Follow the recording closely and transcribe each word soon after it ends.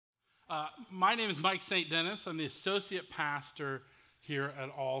My name is Mike St. Dennis. I'm the associate pastor here at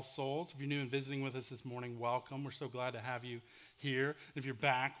All Souls. If you're new and visiting with us this morning, welcome. We're so glad to have you here. If you're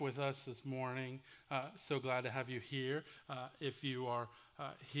back with us this morning, so glad to have you here. If you are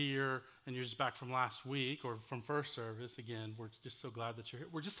here and you're just back from last week or from first service, again, we're just so glad that you're here.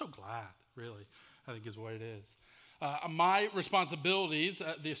 We're just so glad, really, I think is what it is. My responsibilities,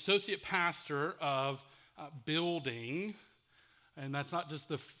 the associate pastor of building, and that's not just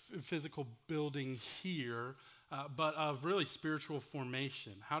the physical building here, but of really spiritual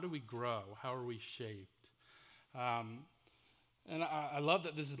formation. How do we grow? How are we shaped? And I love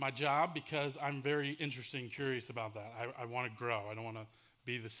that this is my job because I'm very interested and curious about that. I want to grow. I don't want to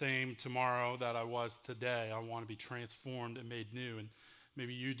be the same tomorrow that I was today. I want to be transformed and made new, and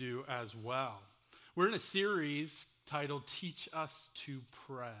maybe you do as well. We're in a series titled Teach Us to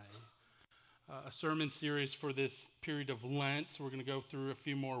Pray. A sermon series for this period of Lent. So we're going to go through a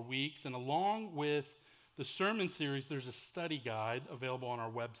few more weeks. And along with the sermon series, there's a study guide available on our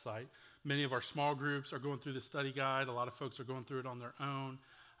website. Many of our small groups are going through the study guide. A lot of folks are going through it on their own.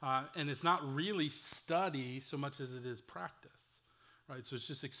 And it's not really study so much as it is practice, right? So it's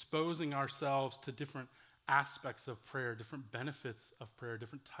just exposing ourselves to different aspects of prayer, different benefits of prayer,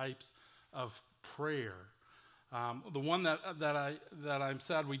 different types of prayer. The one that I'm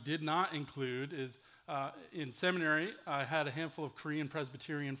sad we did not include is in seminary. I had a handful of Korean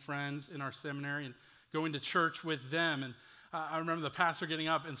Presbyterian friends in our seminary and going to church with them. And I remember the pastor getting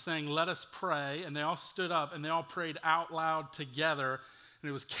up and saying, "Let us pray." And they all stood up and they all prayed out loud together. And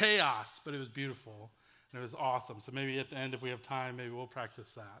it was chaos, but it was beautiful. And it was awesome. So maybe at the end, if we have time, maybe we'll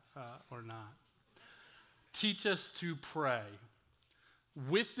practice that or not. Teach us to pray.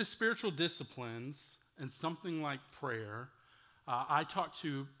 With the spiritual disciplines and something like prayer, I talk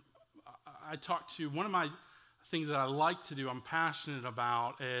to one of my things that I like to do, I'm passionate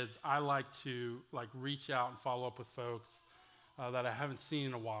about, is I like to reach out and follow up with folks that I haven't seen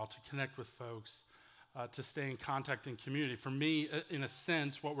in a while, to connect with folks, to stay in contact and community. For me, in a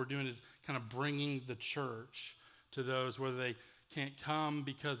sense, what we're doing is kind of bringing the church to those, whether they can't come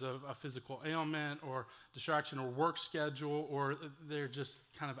because of a physical ailment or distraction or work schedule, or they're just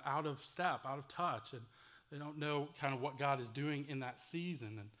kind of out of step, out of touch, and they don't know kind of what God is doing in that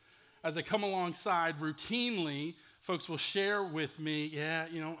season. And as I come alongside, routinely, folks will share with me,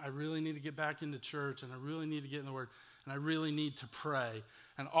 I really need to get back into church, and I really need to get in the Word, and I really need to pray.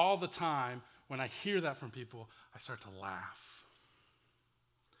 And all the time, when I hear that from people, I start to laugh.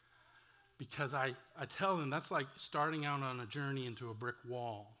 Because I tell them that's like starting out on a journey into a brick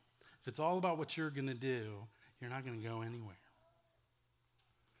wall. If it's all about what you're going to do, you're not going to go anywhere.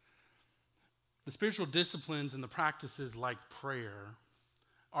 The spiritual disciplines and the practices like prayer,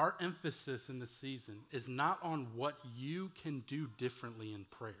 our emphasis in this season is not on what you can do differently in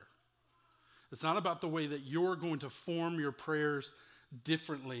prayer. It's not about the way that you're going to form your prayers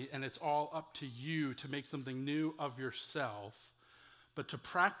differently, and it's all up to you to make something new of yourself. But to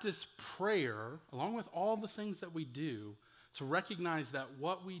practice prayer, along with all the things that we do, to recognize that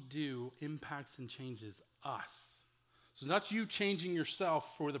what we do impacts and changes us. So it's not you changing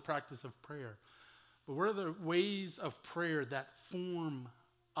yourself for the practice of prayer, but what are the ways of prayer that form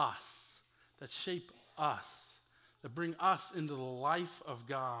us, that shape us, that bring us into the life of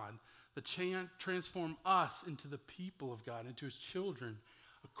God, that transform us into the people of God, into His children,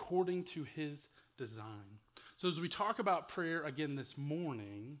 according to His design. So as we talk about prayer again this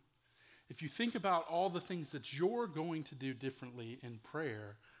morning, if you think about all the things that you're going to do differently in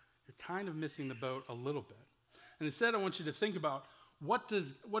prayer, you're kind of missing the boat a little bit. And instead, I want you to think about what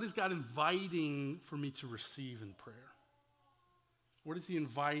is God inviting for me to receive in prayer? What is He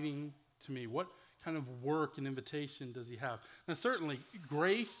inviting to me? What kind of work and invitation does He have? Now, certainly,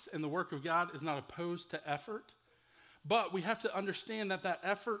 grace and the work of God is not opposed to effort. But we have to understand that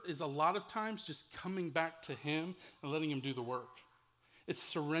effort is a lot of times just coming back to Him and letting Him do the work. It's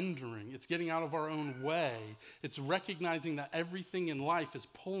surrendering. It's getting out of our own way. It's recognizing that everything in life is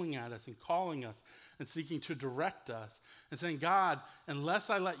pulling at us and calling us and seeking to direct us and saying, God,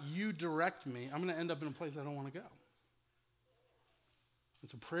 unless I let you direct me, I'm going to end up in a place I don't want to go. And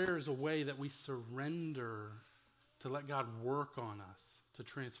so prayer is a way that we surrender to let God work on us, to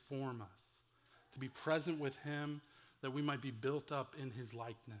transform us, to be present with Him, that we might be built up in His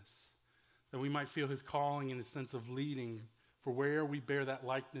likeness, that we might feel His calling and His sense of leading for where we bear that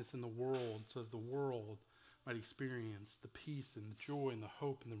likeness in the world, so that the world might experience the peace and the joy and the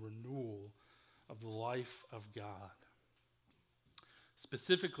hope and the renewal of the life of God.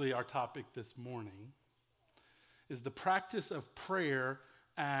 Specifically, our topic this morning is the practice of prayer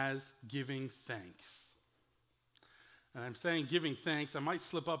as giving thanks. And I'm saying giving thanks. I might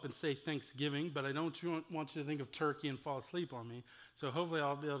slip up and say Thanksgiving, but I don't want you to think of turkey and fall asleep on me. So hopefully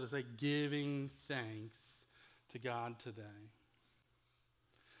I'll be able to say giving thanks to God today.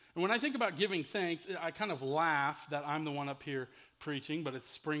 And when I think about giving thanks, I kind of laugh that I'm the one up here preaching, but it's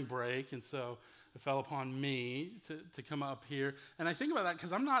spring break, and so it fell upon me to come up here. And I think about that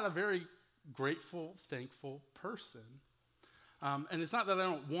because I'm not a very grateful, thankful person. And it's not that I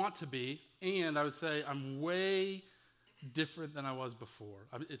don't want to be, and I would say I'm way different than I was before.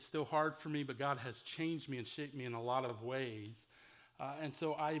 It's still hard for me, but God has changed me and shaped me in a lot of ways. And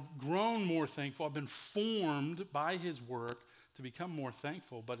so I've grown more thankful. I've been formed by his work to become more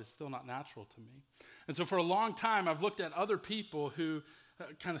thankful, but it's still not natural to me. And so for a long time, I've looked at other people who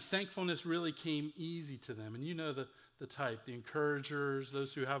kind of thankfulness really came easy to them. And you know the type, the encouragers,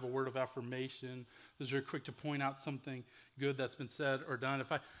 those who have a word of affirmation, those who are quick to point out something good that's been said or done.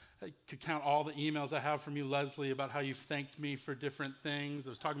 If I could count all the emails I have from you, Leslie, about how you've thanked me for different things. I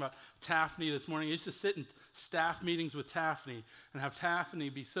was talking about Taffany this morning. I used to sit in staff meetings with Taffany and have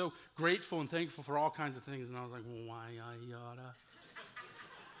Taffany be so grateful and thankful for all kinds of things. And I was like, well, why yada?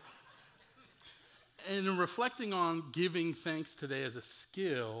 And in reflecting on giving thanks today as a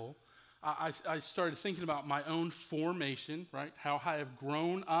skill, I started thinking about my own formation, right? How I have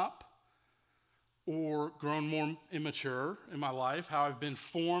grown up or grown more immature in my life, how I've been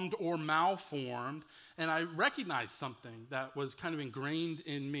formed or malformed. And I recognized something that was kind of ingrained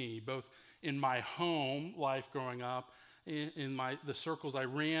in me, both in my home life growing up, in the circles I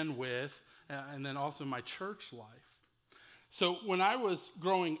ran with, and then also in my church life. So when I was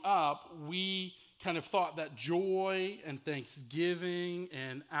growing up, we kind of thought that joy and thanksgiving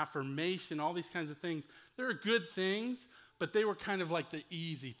and affirmation, all these kinds of things, they're good things, but they were kind of like the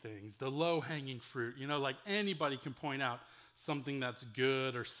easy things, the low-hanging fruit. You know, like anybody can point out something that's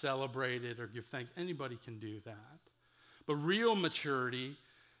good or celebrate it or give thanks. Anybody can do that. But real maturity,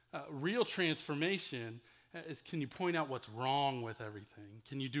 real transformation is, can you point out what's wrong with everything?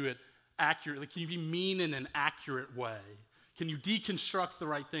 Can you do it accurately? Can you be mean in an accurate way? Can you deconstruct the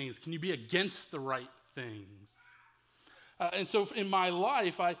right things? Can you be against the right things? And so in my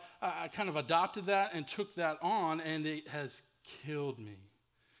life, I kind of adopted that and took that on, and it has killed me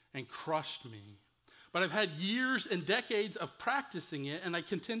and crushed me. But I've had years and decades of practicing it, and I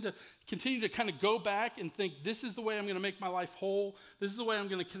continue to kind of go back and think, this is the way I'm going to make my life whole. This is the way I'm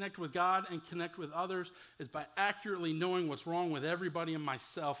going to connect with God and connect with others, is by accurately knowing what's wrong with everybody and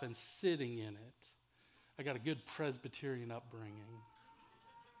myself and sitting in it. I got a good Presbyterian upbringing.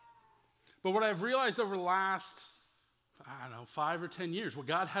 But what I've realized over the last, 5 or 10 years, what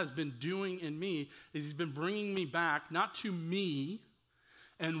God has been doing in me is he's been bringing me back, not to me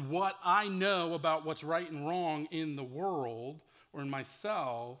and what I know about what's right and wrong in the world or in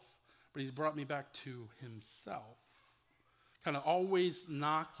myself, but he's brought me back to himself. Kind of always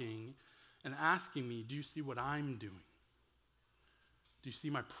knocking and asking me, do you see what I'm doing? Do you see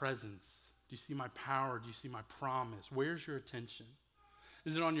my presence? Do you see my power? Do you see my promise? Where's your attention?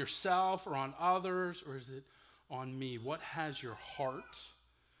 Is it on yourself or on others, or is it on me? What has your heart?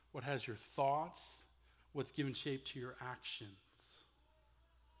 What has your thoughts? What's given shape to your actions?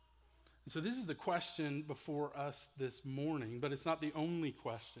 And so this is the question before us this morning, but it's not the only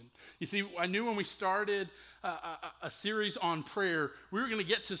question. You see, I knew when we started a series on prayer, we were going to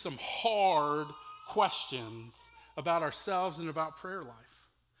get to some hard questions about ourselves and about prayer life.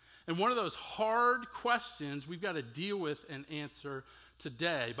 And one of those hard questions we've got to deal with and answer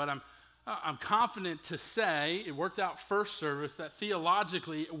today. But I'm confident to say, it worked out first service, that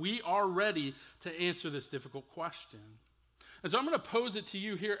theologically we are ready to answer this difficult question. And so I'm going to pose it to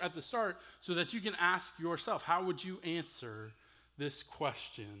you here at the start so that you can ask yourself, how would you answer this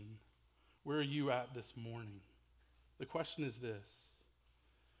question? Where are you at this morning? The question is this: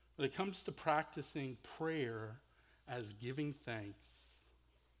 when it comes to practicing prayer as giving thanks,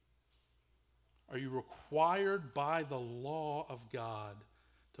 are you required by the law of God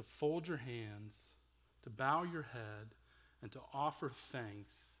to fold your hands, to bow your head, and to offer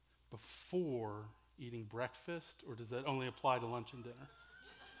thanks before eating breakfast, or does that only apply to lunch and dinner?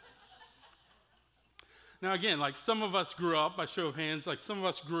 Now again, like some of us grew up, by show of hands, like some of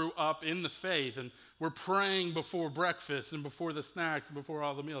us grew up in the faith, and we're praying before breakfast and before the snacks and before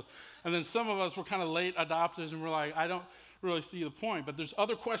all the meals. And then some of us were kind of late adopters, and we're like, I don't really see the point. But there's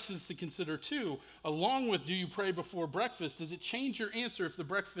other questions to consider too. Along with, do you pray before breakfast? Does it change your answer if the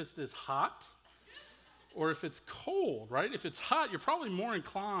breakfast is hot or if it's cold, right? If it's hot, you're probably more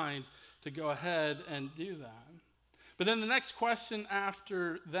inclined to go ahead and do that. But then the next question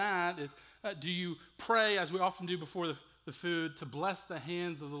after that is, do you pray, as we often do before the food, to bless the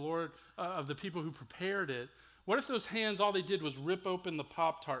hands of the Lord, of the people who prepared it? What if those hands, all they did was rip open the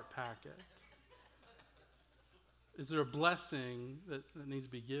Pop-Tart packet? Is there a blessing that needs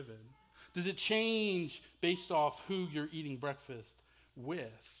to be given? Does it change based off who you're eating breakfast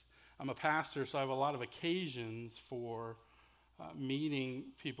with? I'm a pastor, so I have a lot of occasions for meeting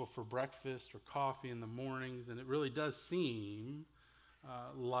people for breakfast or coffee in the mornings, and it really does seem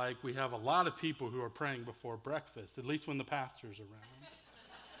like we have a lot of people who are praying before breakfast, at least when the pastor's around.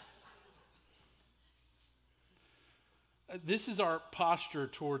 This is our posture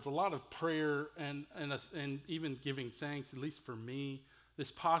towards a lot of prayer and even giving thanks, at least for me.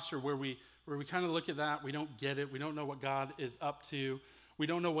 This posture where we kind of look at that, we don't get it, we don't know what God is up to, we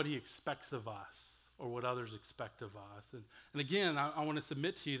don't know what he expects of us or what others expect of us. And again, I want to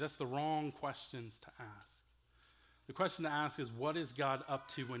submit to you, that's the wrong questions to ask. The question to ask is, what is God up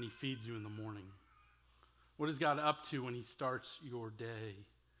to when he feeds you in the morning? What is God up to when he starts your day?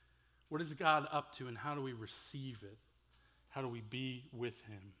 What is God up to, and how do we receive it? How do we be with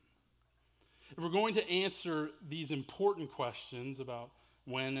him? If we're going to answer these important questions about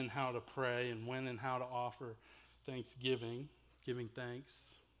when and how to pray and when and how to offer thanksgiving, giving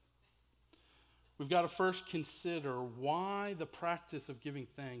thanks, we've got to first consider why the practice of giving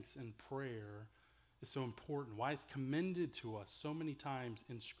thanks and prayer is so important, why it's commended to us so many times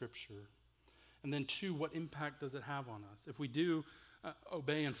in Scripture. And then two, what impact does it have on us? If we do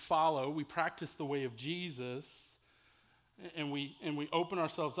obey and follow, we practice the way of Jesus, and we open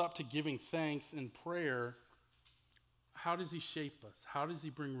ourselves up to giving thanks and prayer, how does he shape us? How does he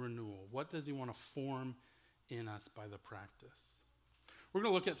bring renewal? What does he want to form in us by the practice? We're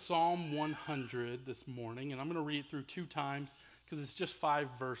going to look at Psalm 100 this morning, and I'm going to read it through 2 times because it's just 5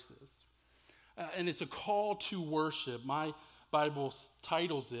 verses. And it's a call to worship. My Bible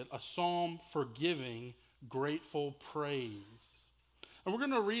titles it, A Psalm for Giving Grateful Praise. And we're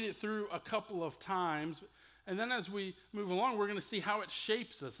going to read it through a couple of times. And then as we move along, we're going to see how it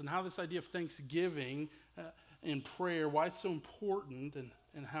shapes us and how this idea of thanksgiving and prayer, why it's so important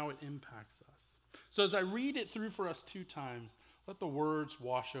and how it impacts us. So as I read it through for us 2 times, let the words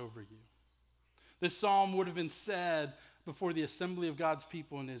wash over you. This psalm would have been said before the assembly of God's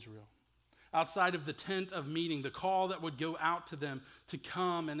people in Israel. Outside of the tent of meeting, the call that would go out to them to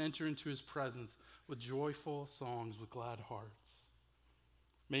come and enter into his presence with joyful songs, with glad hearts.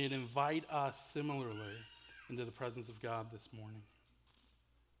 May it invite us similarly into the presence of God this morning.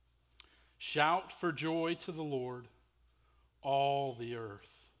 Shout for joy to the Lord, all the earth.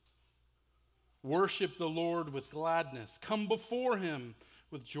 Worship the Lord with gladness. Come before him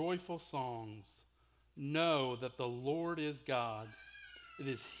with joyful songs. Know that the Lord is God. It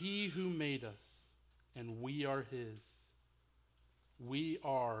is he who made us, and we are his. We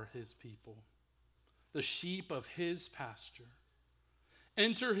are his people, the sheep of his pasture.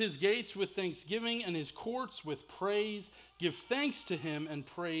 Enter his gates with thanksgiving and his courts with praise. Give thanks to him and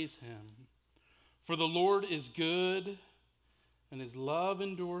praise him. For the Lord is good, and his love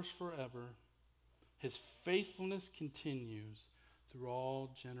endures forever. His faithfulness continues through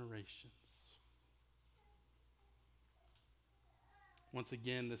all generations. Once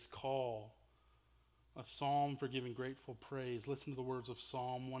again, this call, a psalm for giving grateful praise. Listen to the words of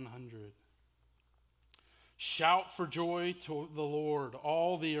Psalm 100. Shout for joy to the Lord,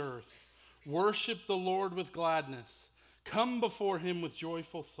 all the earth. Worship the Lord with gladness. Come before him with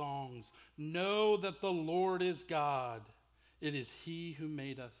joyful songs. Know that the Lord is God. It is he who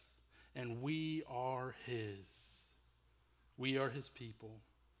made us, and we are his. We are his people,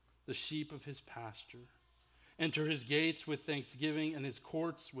 the sheep of his pasture. Enter his gates with thanksgiving and his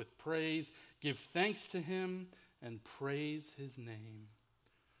courts with praise. Give thanks to him and praise his name.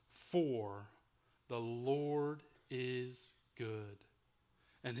 For the Lord is good,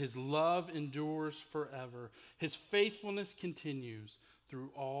 and his love endures forever. His faithfulness continues through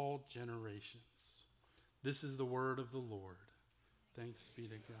all generations. This is the word of the Lord. Thanks be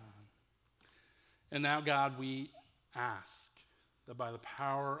to God. And now, God, we ask that by the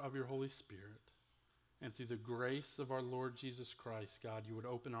power of your Holy Spirit and through the grace of our Lord Jesus Christ, God, you would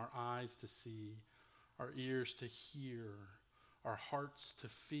open our eyes to see, our ears to hear, our hearts to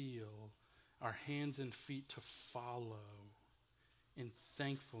feel, our hands and feet to follow in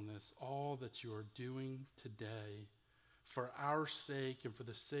thankfulness all that you are doing today for our sake and for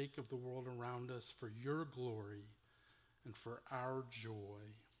the sake of the world around us, for your glory and for our joy.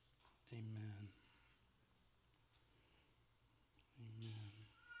 Amen. Amen.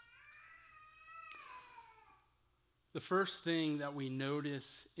 The first thing that we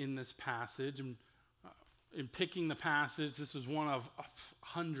notice in this passage, and in picking the passage, this was one of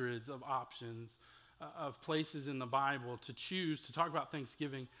hundreds of options of places in the Bible to choose to talk about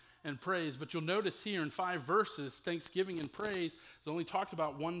Thanksgiving and praise. But you'll notice here in 5 verses, thanksgiving and praise is only talked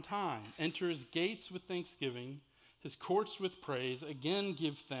about one time. Enter his gates with thanksgiving, his courts with praise. Again,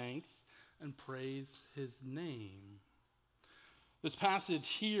 give thanks and praise his name. This passage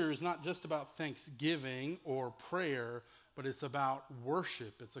here is not just about thanksgiving or prayer, but it's about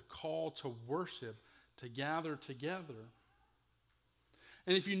worship. It's a call to worship, to gather together.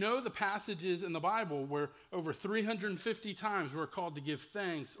 And if you know the passages in the Bible where over 350 times we're called to give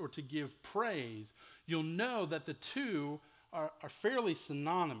thanks or to give praise, you'll know that the two are fairly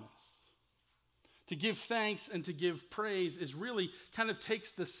synonymous. To give thanks and to give praise is really kind of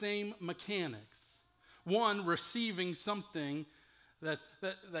takes the same mechanics. One, receiving something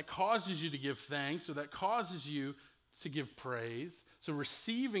that causes you to give thanks or that causes you to give praise. So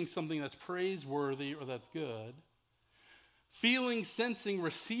receiving something that's praiseworthy or that's good. Feeling, sensing,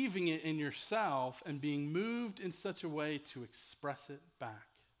 receiving it in yourself and being moved in such a way to express it back.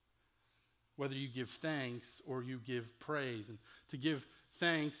 Whether you give thanks or you give praise. And to give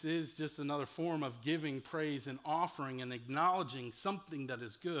thanks is just another form of giving praise and offering and acknowledging something that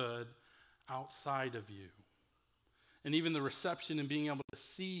is good outside of you. And even the reception and being able to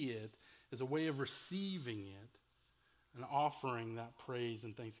see it is a way of receiving it and offering that praise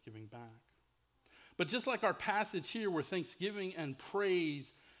and thanksgiving back. But just like our passage here where thanksgiving and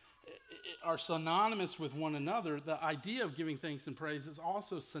praise are synonymous with one another, the idea of giving thanks and praise is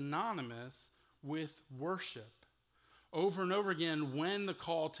also synonymous with worship. Over and over again, when the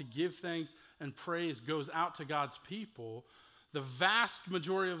call to give thanks and praise goes out to God's people, the vast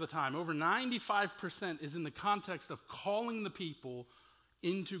majority of the time, over 95%, is in the context of calling the people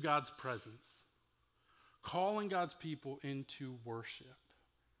into God's presence. Calling God's people into worship.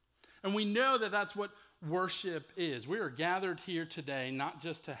 And we know that that's what worship is. We are gathered here today not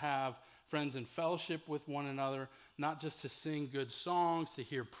just to have friends in fellowship with one another, not just to sing good songs, to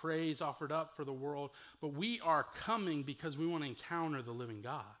hear praise offered up for the world, but we are coming because we want to encounter the living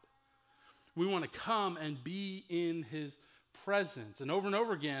God. We want to come and be in his presence. And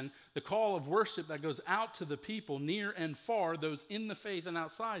over again, the call of worship that goes out to the people near and far, those in the faith and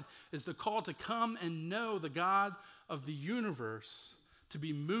outside, is the call to come and know the God of the universe, to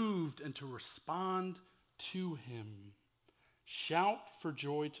be moved and to respond to him. Shout for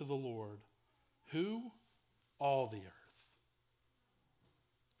joy to the Lord. Who? All the earth.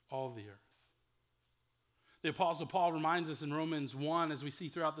 All the earth. The Apostle Paul reminds us in Romans 1, as we see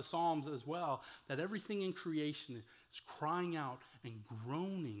throughout the Psalms as well, that everything in creation is crying out and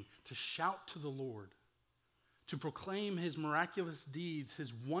groaning to shout to the Lord, to proclaim his miraculous deeds,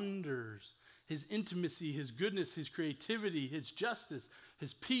 his wonders, his intimacy, his goodness, his creativity, his justice,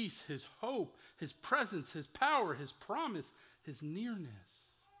 his peace, his hope, his presence, his power, his promise, his nearness.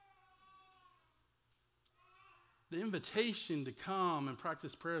 The invitation to come and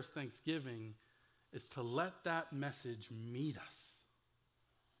practice prayer of thanksgiving is to let that message meet us.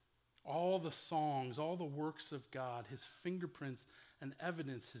 All the songs, all the works of God, his fingerprints and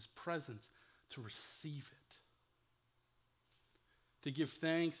evidence, his presence, to receive it. To give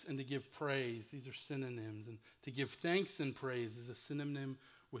thanks and to give praise, these are synonyms. And to give thanks and praise is a synonym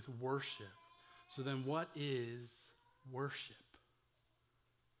with worship. So then what is worship?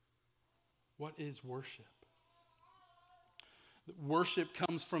 What is worship? Worship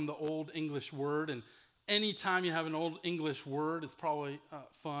comes from the Old English word, and anytime you have an Old English word, it's probably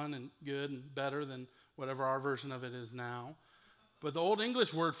fun and good and better than whatever our version of it is now. But the Old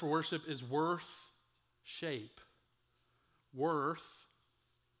English word for worship is worth shape. Worth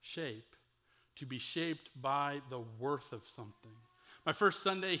shape. To be shaped by the worth of something. My first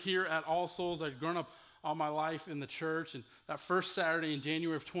Sunday here at All Souls, I'd grown up all my life in the church, and that first Saturday in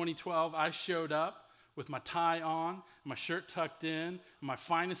January of 2012, I showed up with my tie on, my shirt tucked in, my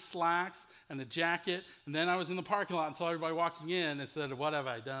finest slacks, and a jacket. And then I was in the parking lot and saw everybody walking in and said, "What have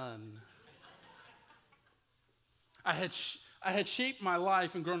I done?" I had shaped my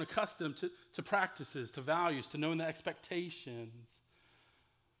life and grown accustomed to practices, to values, to knowing the expectations,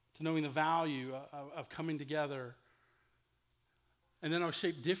 to knowing the value of coming together. And then I was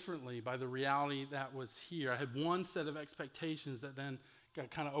shaped differently by the reality that was here. I had one set of expectations that then God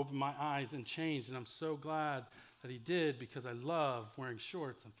kind of opened my eyes and changed, and I'm so glad that he did, because I love wearing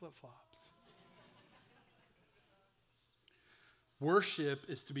shorts and flip-flops. Worship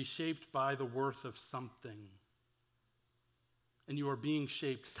is to be shaped by the worth of something, and you are being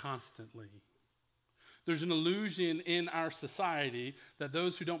shaped constantly. There's an illusion in our society that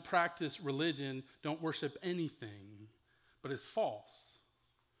those who don't practice religion don't worship anything, but it's false.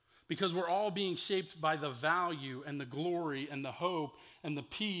 Because we're all being shaped by the value and the glory and the hope and the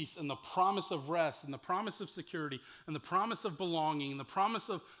peace and the promise of rest and the promise of security and the promise of belonging and the promise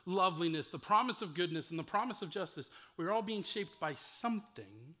of loveliness, the promise of goodness and the promise of justice. We're all being shaped by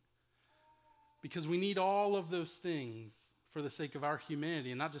something because we need all of those things for the sake of our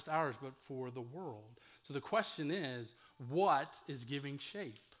humanity, and not just ours, but for the world. So the question is, what is giving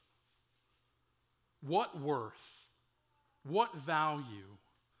shape? What worth? What value?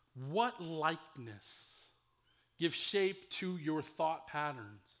 What likeness? Give shape to your thought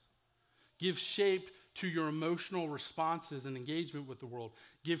patterns. Give shape to your emotional responses and engagement with the world.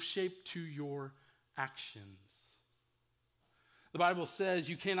 Give shape to your actions. The Bible says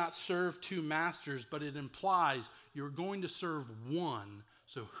you cannot serve two masters, but it implies you're going to serve one.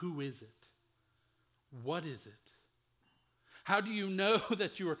 So who is it? What is it? How do you know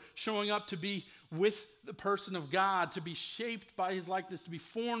that you are showing up to be with the person of God, to be shaped by his likeness, to be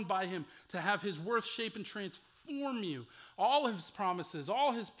formed by him, to have his worth shape and transform you? All his promises,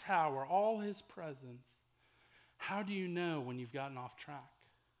 all his power, all his presence. How do you know when you've gotten off track?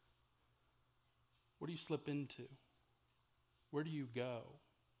 What do you slip into? Where do you go?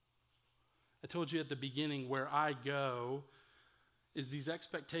 I told you at the beginning, where I go is these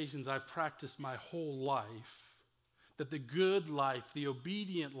expectations I've practiced my whole life, that the good life, the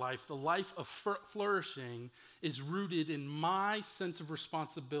obedient life, the life of flourishing is rooted in my sense of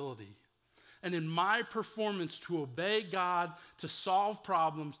responsibility and in my performance to obey God, to solve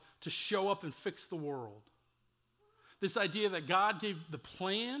problems, to show up and fix the world. This idea that God gave the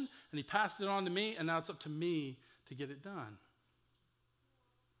plan and he passed it on to me, and now it's up to me to get it done.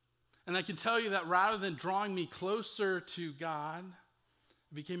 And I can tell you that rather than drawing me closer to God,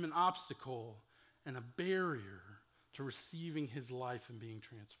 it became an obstacle and a barrier to receiving his life and being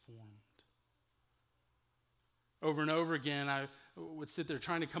transformed. Over and over again, I would sit there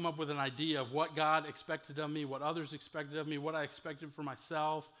trying to come up with an idea of what God expected of me, what others expected of me, what I expected for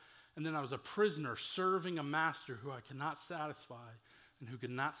myself. And then I was a prisoner serving a master who I could not satisfy and who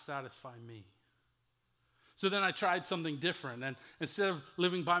could not satisfy me. So then I tried something different. And instead of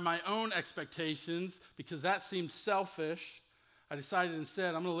living by my own expectations, because that seemed selfish, I decided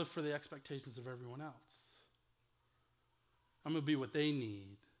instead I'm going to live for the expectations of everyone else. I'm going to be what they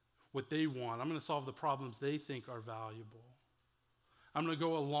need, what they want. I'm going to solve the problems they think are valuable. I'm going to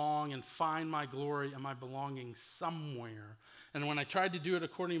go along and find my glory and my belonging somewhere. And when I tried to do it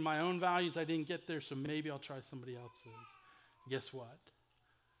according to my own values, I didn't get there, so maybe I'll try somebody else's. Guess what?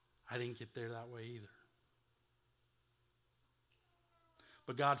 I didn't get there that way either.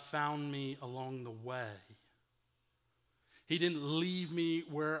 But God found me along the way. He didn't leave me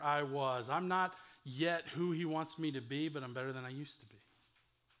where I was. I'm not yet who he wants me to be, but I'm better than I used to be.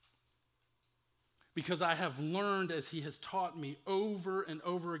 Because I have learned, as he has taught me over and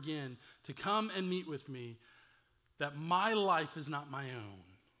over again, to come and meet with me, that my life is not my own.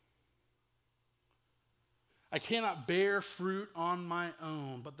 I cannot bear fruit on my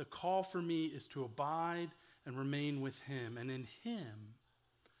own, but the call for me is to abide and remain with him, and in him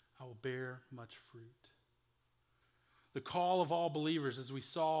I will bear much fruit. The call of all believers, as we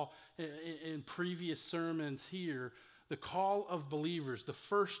saw in previous sermons here, the call of believers, the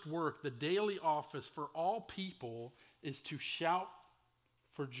first work, the daily office for all people is to shout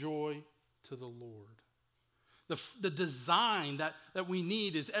for joy to the Lord. The design that we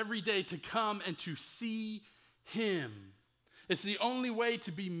need is every day to come and to see him. It's the only way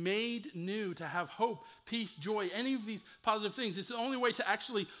to be made new, to have hope, peace, joy, any of these positive things. It's the only way to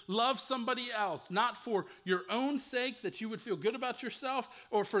actually love somebody else, not for your own sake, that you would feel good about yourself,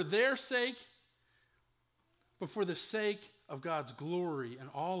 or for their sake, but for the sake of God's glory and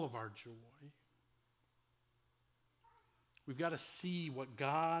all of our joy. We've got to see what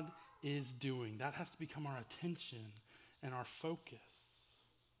God is doing. That has to become our attention and our focus.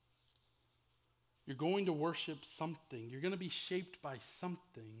 You're going to worship something. You're going to be shaped by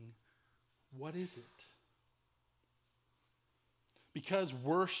something. What is it? Because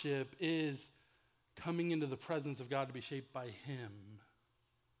worship is coming into the presence of God to be shaped by him.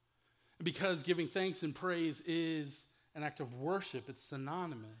 Because giving thanks and praise is an act of worship, it's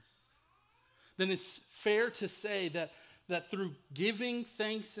synonymous. Then it's fair to say that through giving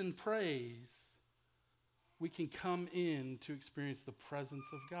thanks and praise, we can come in to experience the presence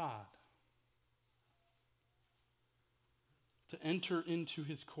of God. To enter into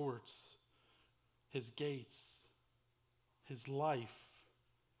his courts, his gates, his life,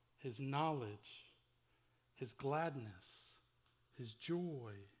 his knowledge, his gladness, his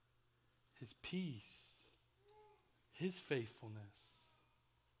joy, his peace, his faithfulness.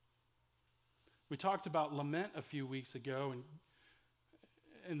 We talked about lament a few weeks ago,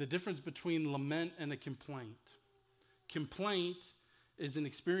 and the difference between lament and a complaint. Complaint is an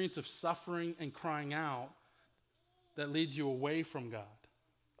experience of suffering and crying out that leads you away from God,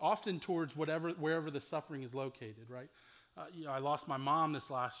 often towards wherever the suffering is located, right? I lost my mom this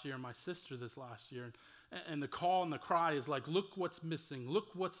last year, and my sister this last year, and the call and the cry is like, look what's missing, look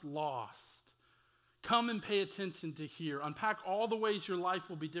what's lost. Come and pay attention to here. Unpack all the ways your life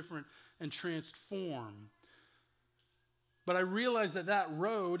will be different and transform. But I realized that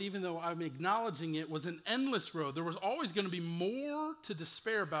road, even though I'm acknowledging it, was an endless road. There was always going to be more to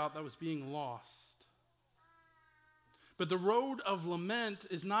despair about that was being lost. But the road of lament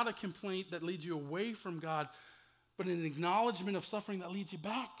is not a complaint that leads you away from God, but an acknowledgement of suffering that leads you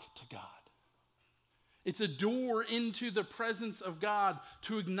back to God. It's a door into the presence of God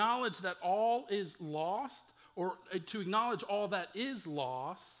to acknowledge that all is lost, or to acknowledge all that is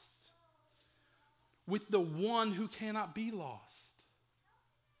lost with the one who cannot be lost.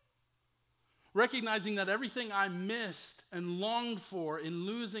 Recognizing that everything I missed and longed for in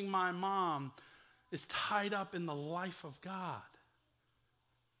losing my mom is tied up in the life of God.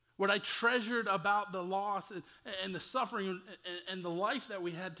 What I treasured about the loss and the suffering and the life that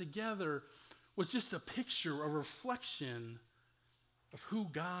we had together was just a picture, a reflection of who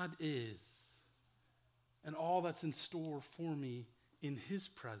God is and all that's in store for me in his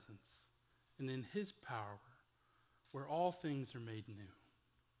presence and in his power, where all things are made new.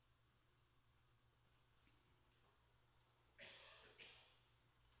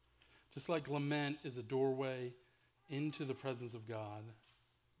 Just like lament is a doorway into the presence of God,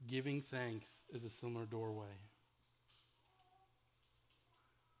 giving thanks is a similar doorway.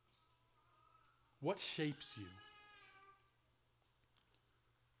 What shapes you?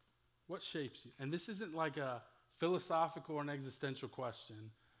 What shapes you? And this isn't like a philosophical or an existential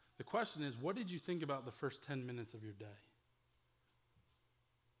question. The question is, what did you think about the first 10 minutes of your day?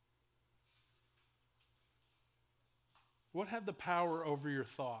 What had the power over your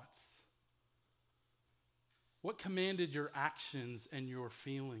thoughts? What commanded your actions and your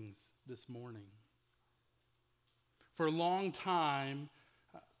feelings this morning? For a long time,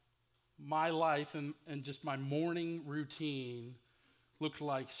 my life and just my morning routine looked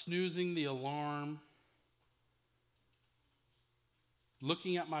like snoozing the alarm,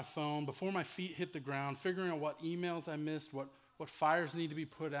 looking at my phone before my feet hit the ground, figuring out what emails I missed, what fires need to be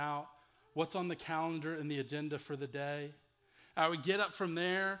put out, what's on the calendar and the agenda for the day. I would get up from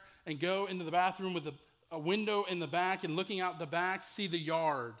there and go into the bathroom with a window in the back, and looking out the back, see the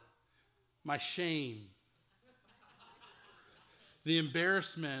yard, my shame, the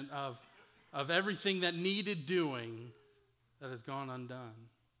embarrassment of everything that needed doing that has gone undone.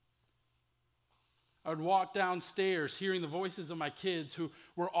 I would walk downstairs hearing the voices of my kids who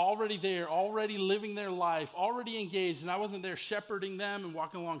were already there, already living their life, already engaged, and I wasn't there shepherding them and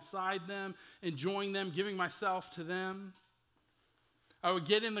walking alongside them, enjoying them, giving myself to them. I would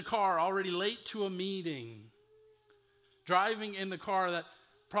get in the car already late to a meeting, driving in the car that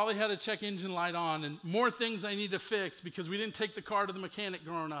probably had a check engine light on and more things I need to fix because we didn't take the car to the mechanic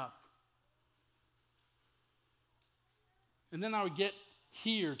growing up. And then I would get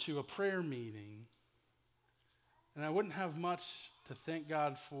here to a prayer meeting, and I wouldn't have much to thank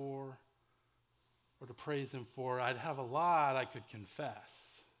God for or to praise him for. I'd have a lot I could confess.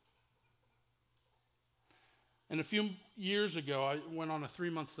 And a few years ago, I went on a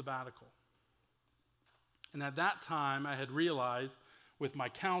 3-month sabbatical. And at that time, I had realized with my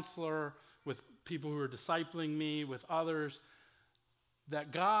counselor, with people who were discipling me, with others,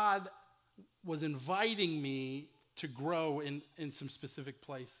 that God was inviting me to grow in some specific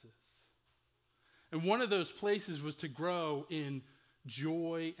places. And one of those places was to grow in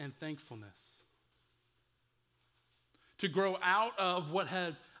joy and thankfulness. To grow out of what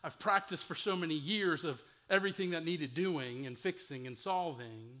I've practiced for so many years of everything that needed doing and fixing and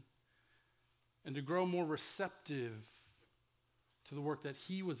solving, and to grow more receptive to the work that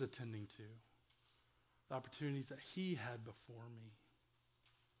he was attending to, the opportunities that he had before me.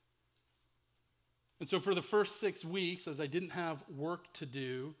 And so for the first 6 weeks, as I didn't have work to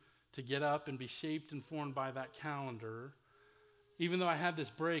do to get up and be shaped and formed by that calendar, even though I had this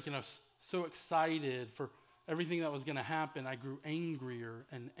break and I was so excited for everything that was going to happen, I grew angrier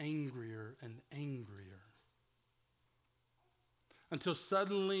and angrier and angrier. Until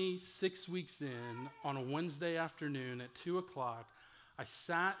suddenly, 6 weeks in, on a Wednesday afternoon at 2 o'clock, I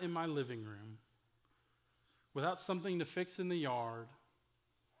sat in my living room without something to fix in the yard,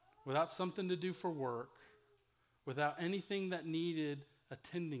 without something to do for work, without anything that needed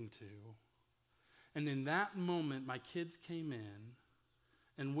attending to. And in that moment, my kids came in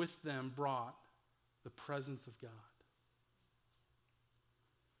and with them brought the presence of God.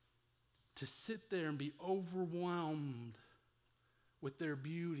 to sit there and be overwhelmed with their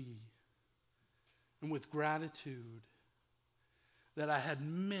beauty and with gratitude that I had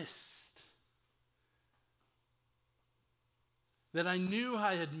missed, that I knew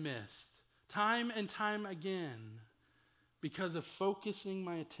I had missed time and time again because of focusing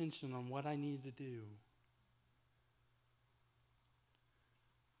my attention on what I needed to do.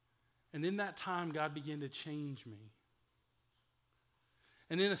 And in that time, God began to change me.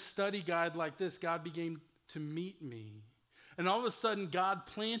 And in a study guide like this, God began to meet me. And all of a sudden, God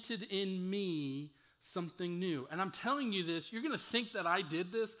planted in me something new. And I'm telling you this, you're going to think that I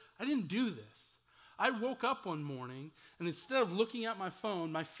did this. I didn't do this. I woke up one morning, and instead of looking at my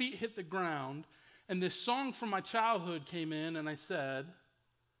phone, my feet hit the ground, and this song from my childhood came in, and I said,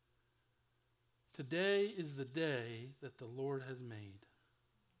 "Today is the day that the Lord has made.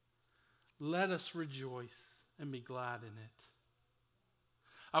 Let us rejoice and be glad in it."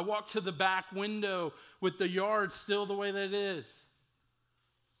 I walked to the back window with the yard still the way that it is.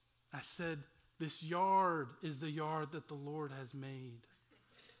 I said, "This yard is the yard that the Lord has made.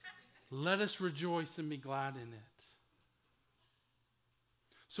 Let us rejoice and be glad in it."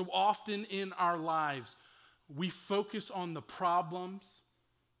 So often in our lives, we focus on the problems,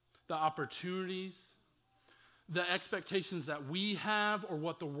 the opportunities, the expectations that we have or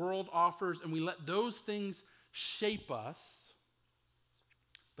what the world offers, and we let those things shape us,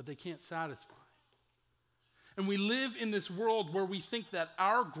 but they can't satisfy. And we live in this world where we think that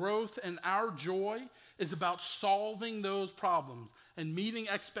our growth and our joy is about solving those problems and meeting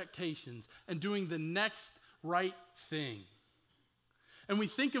expectations and doing the next right thing. And we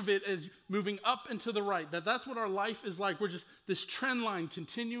think of it as moving up and to the right, that's what our life is like. We're just this trend line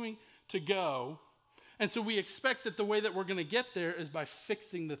continuing to go. And so we expect that the way that we're going to get there is by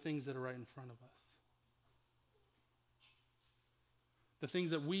fixing the things that are right in front of us. The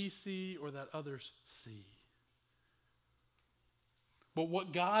things that we see or that others see. But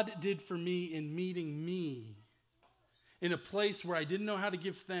what God did for me in meeting me in a place where I didn't know how to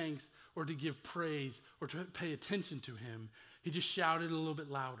give thanks or to give praise or to pay attention to him, he just shouted a little bit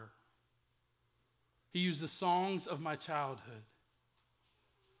louder. He used the songs of my childhood.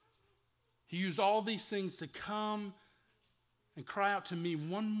 He used all these things to come and cry out to me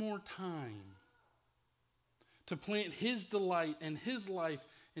one more time, to plant his delight and his life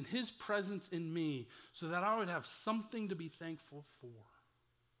and his presence in me so that I would have something to be thankful for.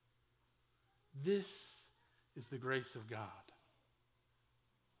 This is the grace of God.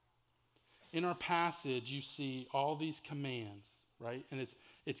 In our passage, you see all these commands, right? And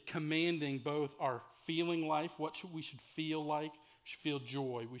it's commanding both our feeling life, we should feel like. We should feel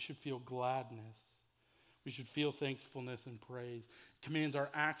joy. We should feel gladness. We should feel thankfulness and praise. It commands our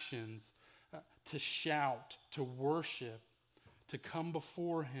actions to shout, to worship, to come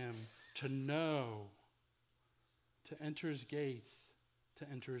before him, to know, to enter his gates, to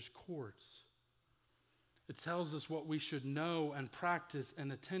enter his courts. It tells us what we should know and practice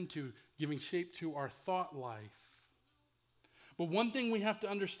and attend to, giving shape to our thought life. But one thing we have to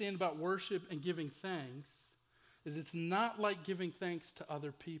understand about worship and giving thanks is it's not like giving thanks to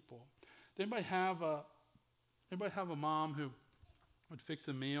other people. Did anybody have a mom who would fix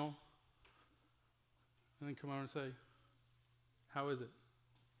a meal and then come over and say, "How is it?"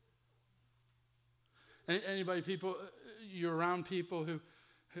 Anybody, people, you're around people who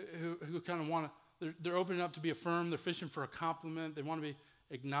kind of want to, they're opening up to be affirmed, they're fishing for a compliment, they want to be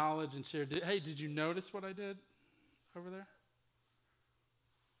acknowledged and shared. Hey, did you notice what I did over there?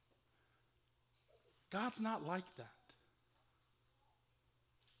 God's not like that.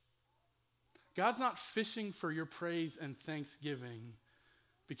 God's not fishing for your praise and thanksgiving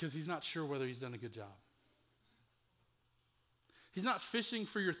because he's not sure whether he's done a good job. He's not fishing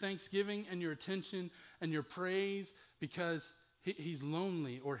for your thanksgiving and your attention and your praise because he's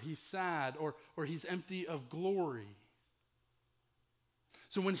lonely or he's sad or he's empty of glory.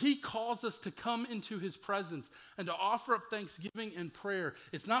 So when he calls us to come into his presence and to offer up thanksgiving and prayer,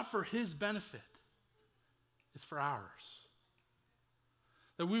 it's not for his benefit. It's for ours.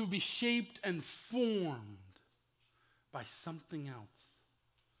 That we will be shaped and formed by something else.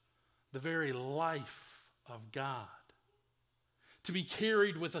 The very life of God. To be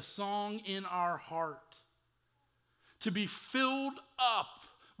carried with a song in our heart. To be filled up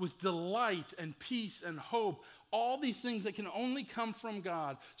with delight and peace and hope. All these things that can only come from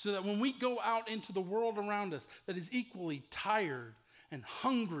God. So that when we go out into the world around us that is equally tired and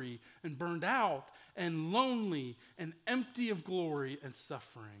hungry and burned out and lonely and empty of glory and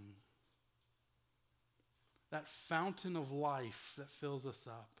suffering, that fountain of life that fills us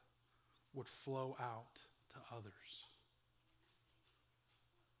up would flow out to others.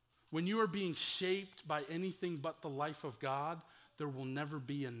 When you are being shaped by anything but the life of God, there will never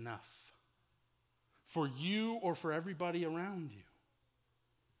be enough for you or for everybody around you.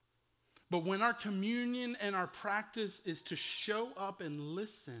 But when our communion and our practice is to show up and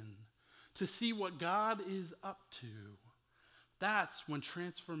listen, to see what God is up to, that's when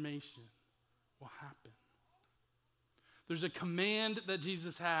transformation will happen. There's a command that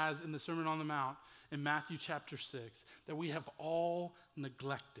Jesus has in the Sermon on the Mount in Matthew chapter 6 that we have all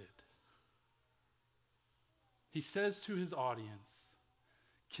neglected. He says to his audience,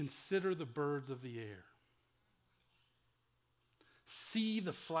 consider the birds of the air. See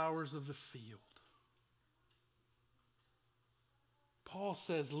the flowers of the field. Paul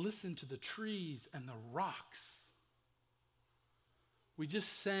says, listen to the trees and the rocks. We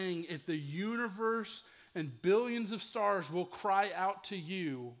just sang, if the universe and billions of stars will cry out to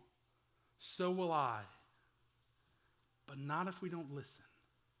you, so will I. But not if we don't listen.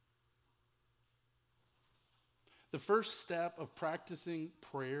 The first step of practicing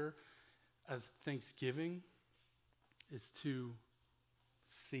prayer as thanksgiving is to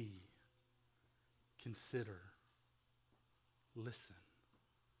see, consider, listen.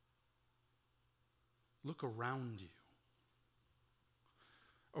 Look around you.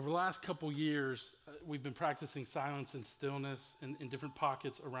 Over the last couple years, we've been practicing silence and stillness in different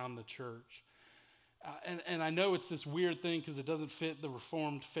pockets around the church. And I know it's this weird thing because it doesn't fit the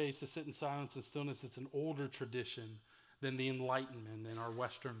Reformed faith to sit in silence and stillness. It's an older tradition than the Enlightenment in our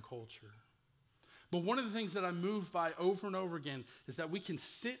Western culture. But one of the things that I'm moved by over and over again is that we can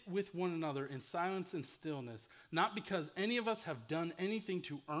sit with one another in silence and stillness, not because any of us have done anything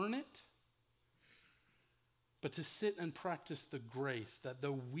to earn it, but to sit and practice the grace that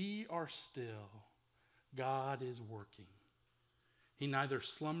though we are still, God is working. He neither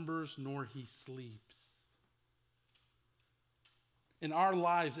slumbers nor he sleeps. In our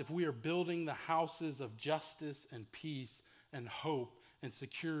lives, if we are building the houses of justice and peace and hope and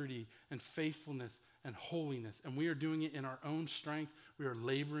security and faithfulness and holiness, and we are doing it in our own strength, we are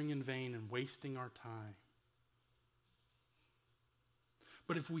laboring in vain and wasting our time.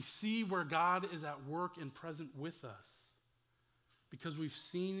 But if we see where God is at work and present with us, because we've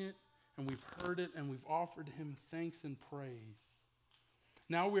seen it and we've heard it and we've offered him thanks and praise,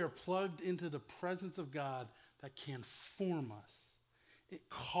 now we are plugged into the presence of God that can form us,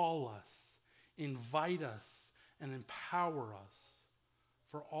 call us, invite us, and empower us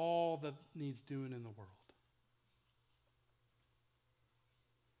for all that needs doing in the world.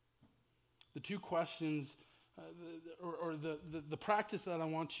 The two questions, the practice that I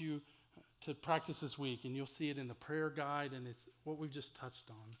want you to practice this week, and you'll see it in the prayer guide, and it's what we've just touched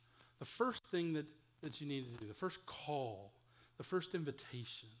on. The first thing that you need to do, the first call, the first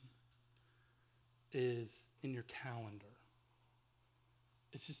invitation is in your calendar.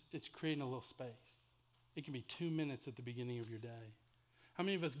 It's creating a little space. It can be 2 minutes at the beginning of your day. How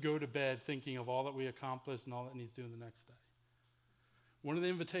many of us go to bed thinking of all that we accomplished and all that needs doing the next day? One of the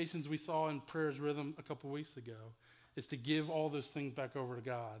invitations we saw in Prayer's Rhythm a couple weeks ago is to give all those things back over to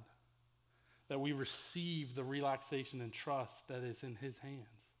God, that we receive the relaxation and trust that is in his hands,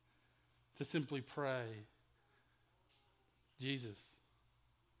 to simply pray, Jesus,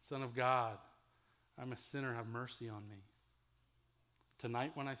 Son of God, I'm a sinner, have mercy on me.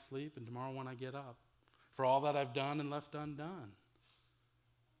 Tonight when I sleep and tomorrow when I get up, for all that I've done and left undone.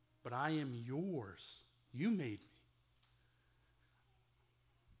 But I am yours. You made me.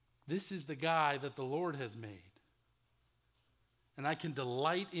 This is the guy that the Lord has made. And I can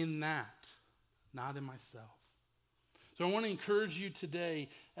delight in that, not in myself. So I want to encourage you today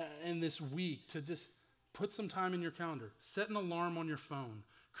and this week to just put some time in your calendar. Set an alarm on your phone.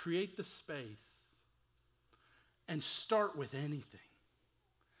 Create the space. And start with anything.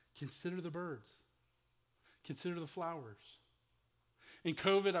 Consider the birds. Consider the flowers. In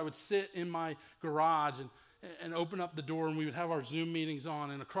COVID, I would sit in my garage and open up the door, and we would have our Zoom meetings on.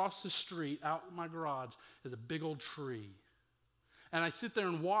 And across the street, out in my garage, is a big old tree. And I sit there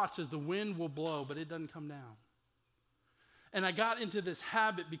and watch as the wind will blow, but it doesn't come down. And I got into this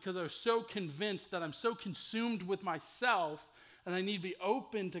habit because I was so convinced that I'm so consumed with myself and I need to be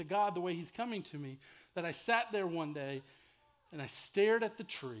open to God the way he's coming to me, that I sat there one day and I stared at the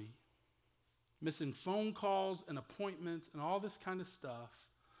tree, missing phone calls and appointments and all this kind of stuff,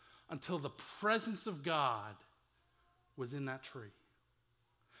 until the presence of God was in that tree.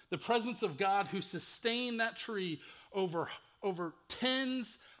 The presence of God who sustained that tree over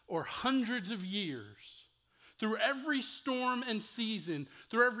tens or hundreds of years, through every storm and season,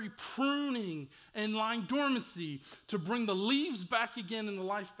 through every pruning and lying dormancy, to bring the leaves back again and the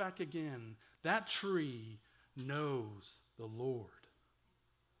life back again. That tree knows the Lord.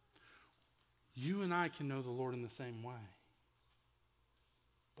 You and I can know the Lord in the same way.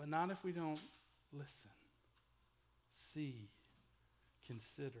 But not if we don't listen, see,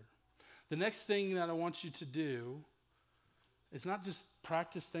 consider. The next thing that I want you to do is not just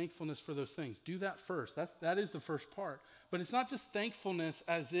practice thankfulness for those things. Do that first. That is the first part. But it's not just thankfulness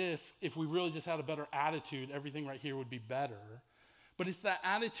as if we really just had a better attitude, everything right here would be better. But it's that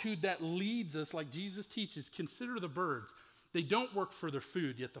attitude that leads us, like Jesus teaches, consider the birds. They don't work for their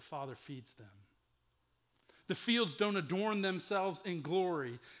food, yet the Father feeds them. The fields don't adorn themselves in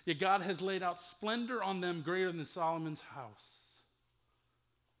glory, yet God has laid out splendor on them greater than Solomon's house.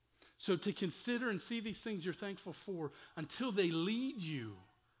 So to consider and see these things you're thankful for until they lead you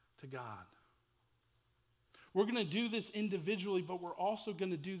to God. We're going to do this individually, but we're also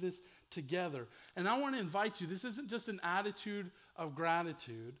going to do this together. And I want to invite you, this isn't just an attitude of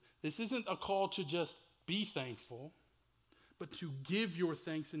gratitude. This isn't a call to just be thankful, but to give your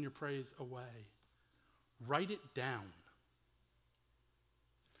thanks and your praise away. Write it down.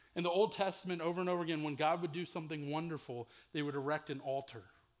 In the Old Testament, over and over again, when God would do something wonderful, they would erect an altar.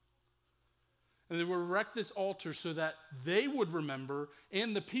 And they would erect this altar so that they would remember,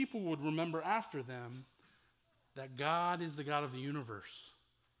 and the people would remember after them, that God is the God of the universe.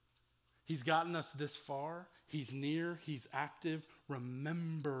 He's gotten us this far. He's near. He's active.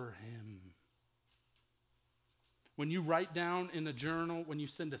 Remember him. When you write down in a journal, when you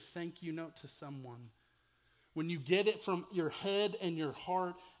send a thank you note to someone, when you get it from your head and your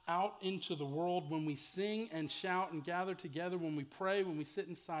heart out into the world, when we sing and shout and gather together, when we pray, when we sit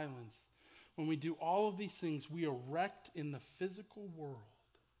in silence, when we do all of these things, we erect in the physical world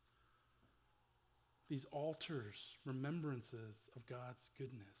these altars, remembrances of God's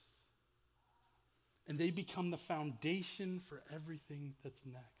goodness. And they become the foundation for everything that's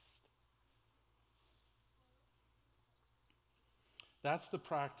next. That's the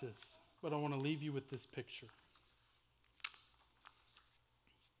practice, but I want to leave you with this picture.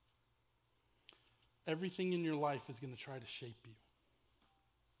 Everything in your life is going to try to shape you.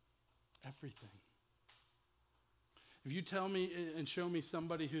 Everything. If you tell me and show me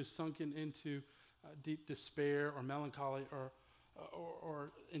somebody who's sunken into deep despair or melancholy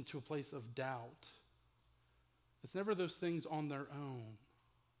or into a place of doubt, it's never those things on their own.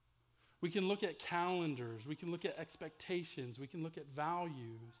 We can look at calendars, we can look at expectations, we can look at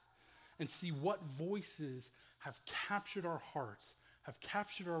values and see what voices have captured our hearts, have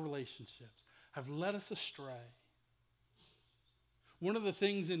captured our relationships, have led us astray. One of the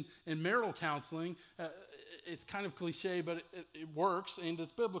things in marital counseling, it's kind of cliche, but it works and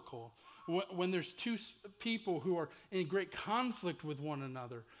it's biblical. When there's two people who are in great conflict with one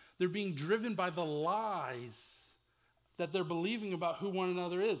another, they're being driven by the lies that they're believing about who one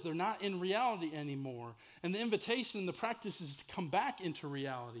another is. They're not in reality anymore. And the invitation and the practice is to come back into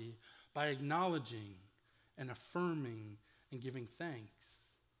reality by acknowledging and affirming and giving thanks.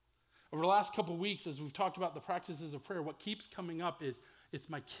 Over the last couple weeks, as we've talked about the practices of prayer, what keeps coming up is it's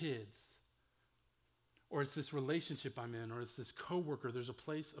my kids, or it's this relationship I'm in, or it's this coworker. There's a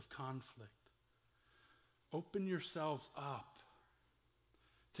place of conflict. Open yourselves up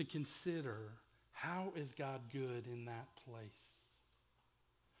to consider, how is God good in that place?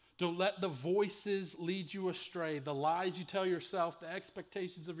 Don't let the voices lead you astray, the lies you tell yourself, the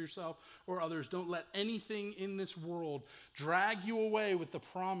expectations of yourself or others. Don't let anything in this world drag you away with the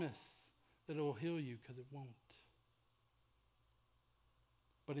promise that it will heal you, because it won't.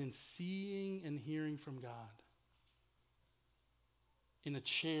 But in seeing and hearing from God, in a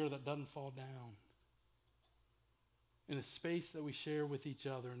chair that doesn't fall down, in a space that we share with each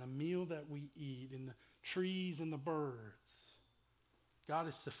other, in a meal that we eat, in the trees and the birds, God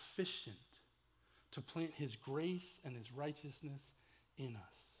is sufficient to plant his grace and his righteousness in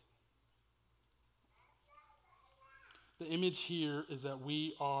us. The image here is that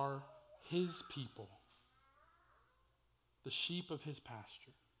we are his people, the sheep of his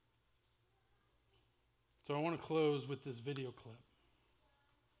pasture. So I want to close with this video clip.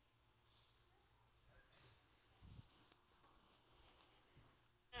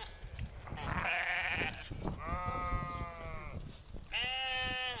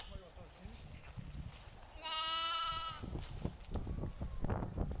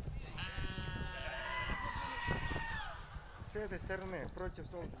 С этой стороны, против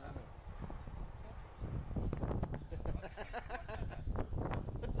солнца.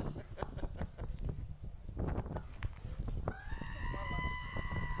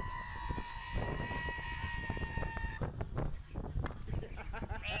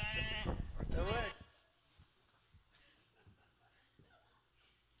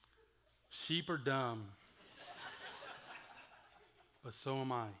 Sheep are dumb, but so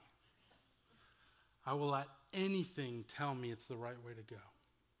am I. I will let anything tell me it's the right way to go.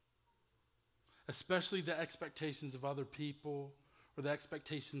 Especially the expectations of other people or the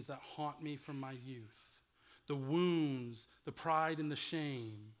expectations that haunt me from my youth. The wounds, the pride and the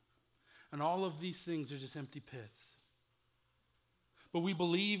shame. And all of these things are just empty pits. But we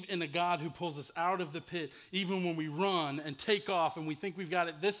believe in a God who pulls us out of the pit even when we run and take off and we think we've got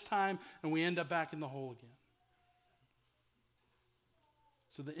it this time and we end up back in the hole again.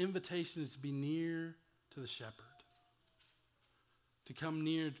 So the invitation is to be near to the shepherd. To come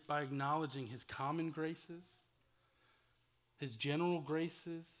near by acknowledging his common graces, his general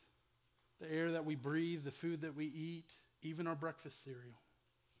graces, the air that we breathe, the food that we eat, even our breakfast cereal.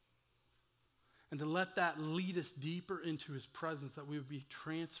 And to let that lead us deeper into his presence, that we would be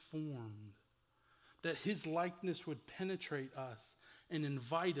transformed, that his likeness would penetrate us and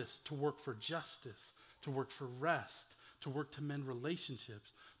invite us to work for justice, to work for rest, to work to mend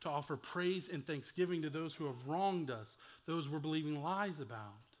relationships, to offer praise and thanksgiving to those who have wronged us, those we're believing lies about.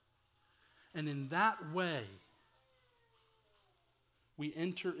 And in that way, we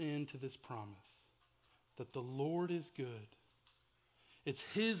enter into this promise that the Lord is good. It's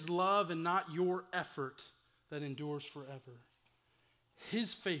his love and not your effort that endures forever.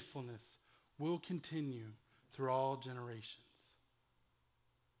 His faithfulness will continue through all generations.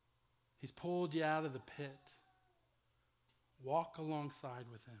 He's pulled you out of the pit. Walk alongside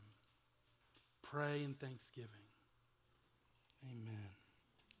with him. Pray in thanksgiving. Amen.